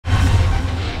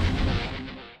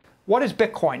What is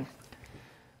Bitcoin?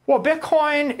 Well,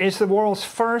 Bitcoin is the world's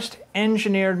first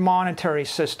engineered monetary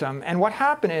system. And what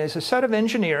happened is a set of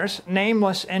engineers,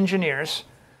 nameless engineers,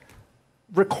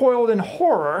 recoiled in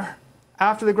horror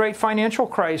after the great financial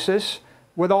crisis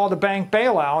with all the bank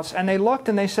bailouts. And they looked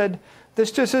and they said,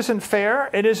 this just isn't fair.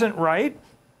 It isn't right.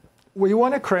 We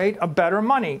want to create a better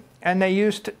money. And they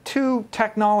used two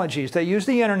technologies. They used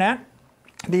the internet,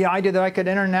 the idea that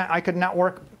I could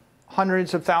network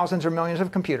hundreds of thousands or millions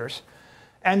of computers.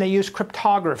 And they used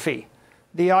cryptography,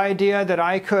 the idea that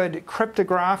I could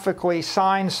cryptographically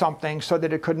sign something so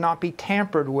that it could not be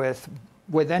tampered with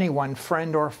anyone,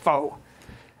 friend or foe.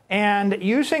 And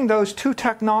using those two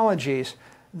technologies,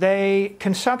 they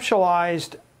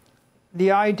conceptualized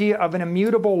the idea of an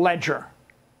immutable ledger,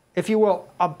 if you will,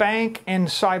 a bank in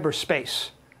cyberspace.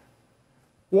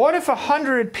 What if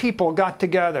 100 people got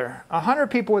together, 100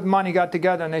 people with money got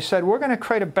together, and they said, we're going to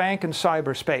create a bank in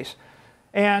cyberspace.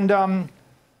 And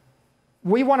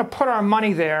we want to put our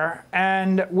money there,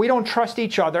 and we don't trust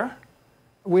each other.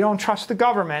 We don't trust the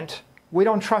government. We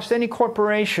don't trust any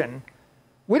corporation.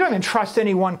 We don't even trust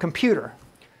any one computer.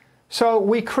 So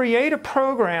we create a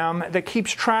program that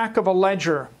keeps track of a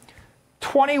ledger,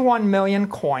 21 million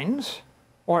coins,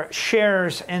 or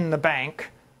shares in the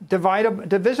bank,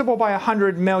 divisible by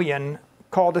 100 million,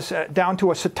 called down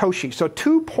to a Satoshi. So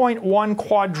 2.1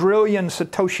 quadrillion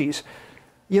Satoshis.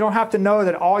 You don't have to know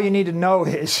that. All you need to know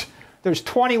is there's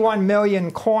 21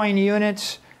 million coin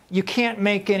units. You can't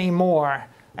make any more.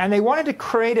 And they wanted to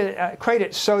create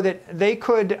it so that they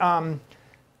could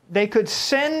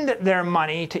send their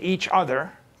money to each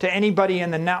other, to anybody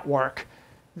in the network.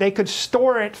 They could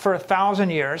store it for 1,000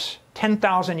 years,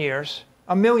 10,000 years,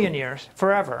 1,000,000 years,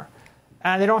 forever.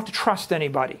 And they don't have to trust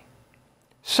anybody.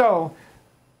 So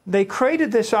they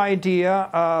created this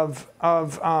idea of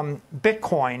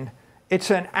Bitcoin. It's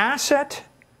an asset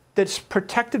that's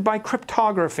protected by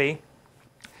cryptography,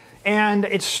 and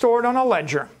it's stored on a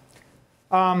ledger.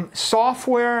 The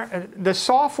software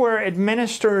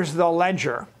administers the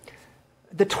ledger.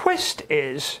 The twist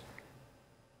is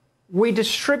we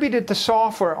distributed the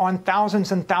software on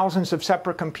thousands and thousands of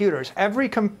separate computers. Every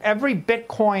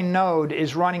Bitcoin node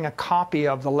is running a copy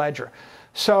of the ledger.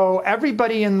 So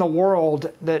everybody in the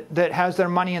world that has their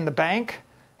money in the bank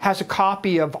has a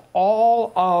copy of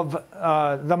all of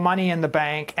the money in the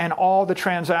bank and all the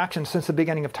transactions since the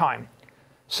beginning of time.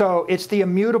 So it's the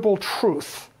immutable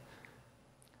truth.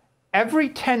 Every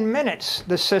 10 minutes,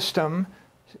 the system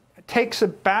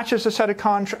batches a set of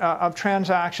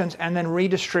transactions and then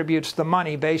redistributes the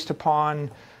money based upon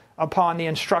the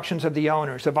instructions of the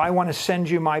owners. If I want to send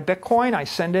you my Bitcoin, I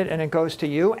send it and it goes to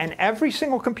you. And every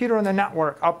single computer on the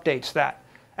network updates that.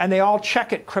 And they all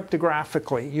check it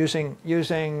cryptographically using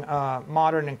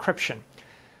modern encryption.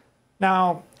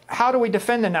 Now, how do we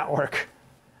defend the network?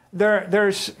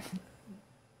 There's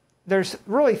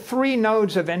really three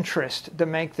nodes of interest to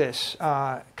make this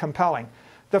compelling.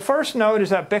 The first node is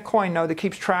that Bitcoin node that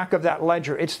keeps track of that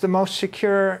ledger. It's the most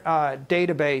secure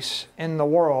database in the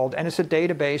world, and it's a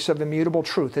database of immutable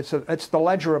truth. It's the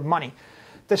ledger of money.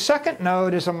 The second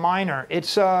node is a miner.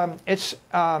 It's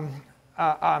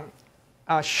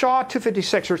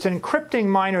SHA-256, or it's an encrypting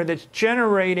miner that's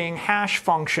generating hash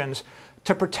functions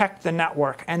to protect the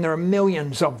network, and there are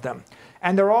millions of them.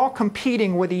 And they're all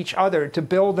competing with each other to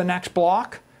build the next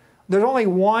block. There's only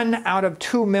 1 out of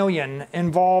 2 million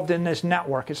involved in this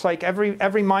network. It's like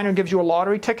every miner gives you a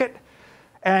lottery ticket,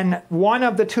 and 1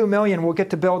 of the 2 million will get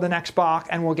to build the next block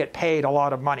and will get paid a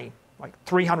lot of money, like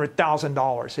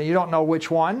 $300,000, and you don't know which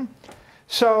one.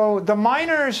 So the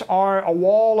miners are a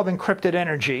wall of encrypted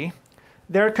energy.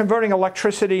 They're converting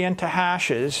electricity into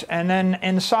hashes, and then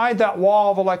inside that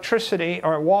wall of electricity,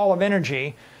 or wall of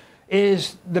energy,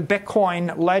 is the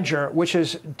Bitcoin ledger, which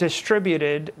is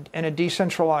distributed in a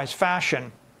decentralized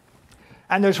fashion.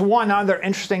 And there's one other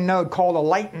interesting node called a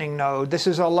Lightning node. This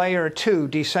is a layer 2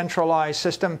 decentralized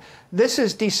system. This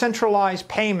is decentralized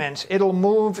payments. It'll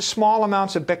move small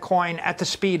amounts of Bitcoin at the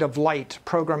speed of light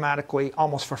programmatically,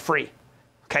 almost for free.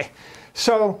 Okay,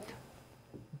 so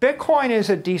Bitcoin is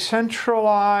a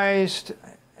decentralized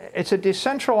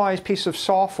piece of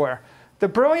software. The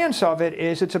brilliance of it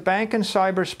is it's a bank in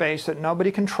cyberspace that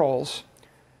nobody controls,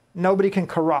 nobody can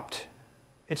corrupt.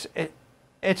 It's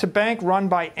a bank run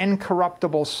by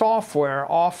incorruptible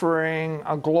software offering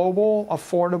a global,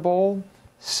 affordable,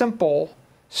 simple,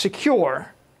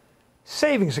 secure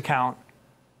savings account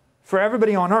for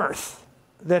everybody on Earth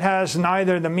that has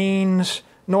neither the means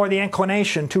nor the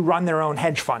inclination to run their own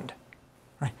hedge fund.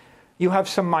 Right? You have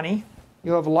some money,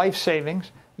 you have life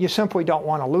savings, you simply don't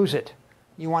want to lose it.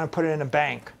 You want to put it in a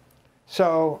bank.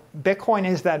 So Bitcoin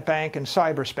is that bank in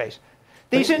cyberspace.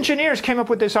 These engineers came up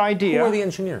with this idea. Who are the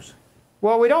engineers?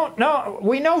 Well, we don't know.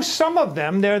 We know some of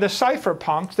them. They're the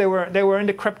cypherpunks. They were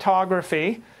into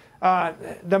cryptography.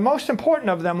 The most important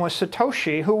of them was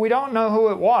Satoshi, who we don't know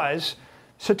who it was.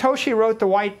 Satoshi wrote the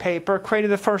white paper,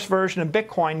 created the first version of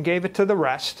Bitcoin, gave it to the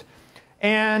rest.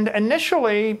 And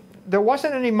initially, there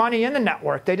wasn't any money in the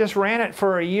network. They just ran it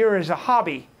for a year as a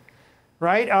hobby,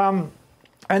 right?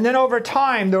 And then over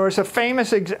time, there was a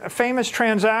famous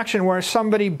transaction where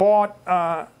somebody bought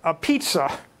a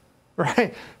pizza,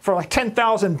 right, for like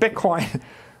 10,000 Bitcoin,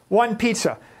 one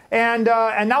pizza. And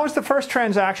that was the first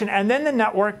transaction. And then the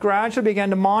network gradually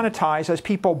began to monetize as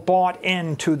people bought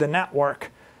into the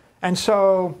network. And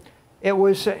so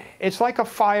it's like a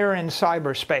fire in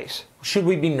cyberspace. Should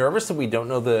we be nervous that we don't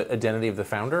know the identity of the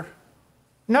founder?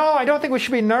 No, I don't think we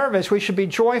should be nervous. We should be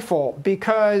joyful,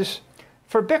 because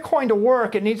for Bitcoin to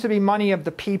work, it needs to be money of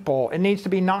the people. It needs to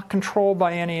be not controlled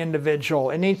by any individual.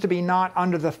 It needs to be not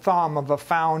under the thumb of a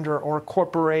founder or a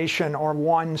corporation or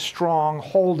one strong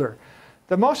holder.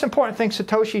 The most important thing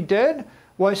Satoshi did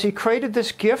was he created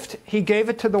this gift. He gave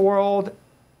it to the world.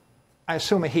 I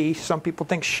assume a he. Some people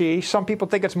think she. Some people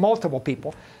think it's multiple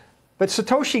people. But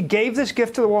Satoshi gave this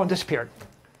gift to the world and disappeared.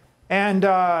 And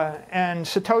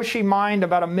Satoshi mined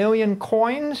about 1 million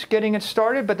coins getting it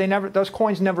started, but those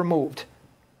coins never moved.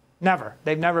 Never.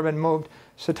 They've never been moved.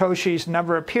 Satoshi's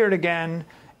never appeared again.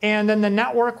 And then the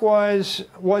network was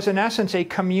in essence a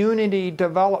community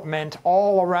development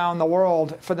all around the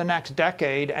world for the next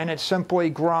decade, and it's simply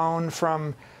grown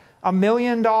from $1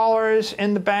 million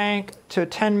in the bank to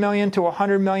 10 million to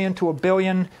 100 million to 1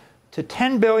 billion to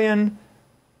 10 billion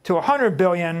to 100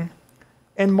 billion.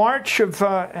 In March of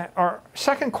our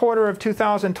second quarter of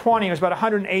 2020, it was about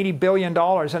 $180 billion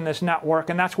in this network,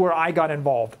 and that's where I got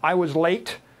involved. I was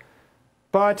late,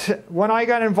 but when I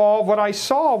got involved, what I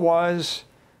saw was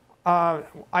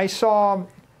I saw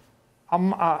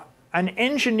an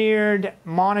engineered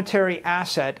monetary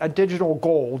asset, a digital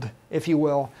gold, if you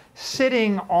will,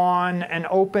 sitting on an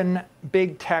open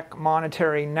big tech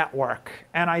monetary network.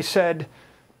 And I said,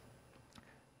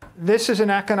 this is an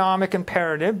economic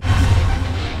imperative.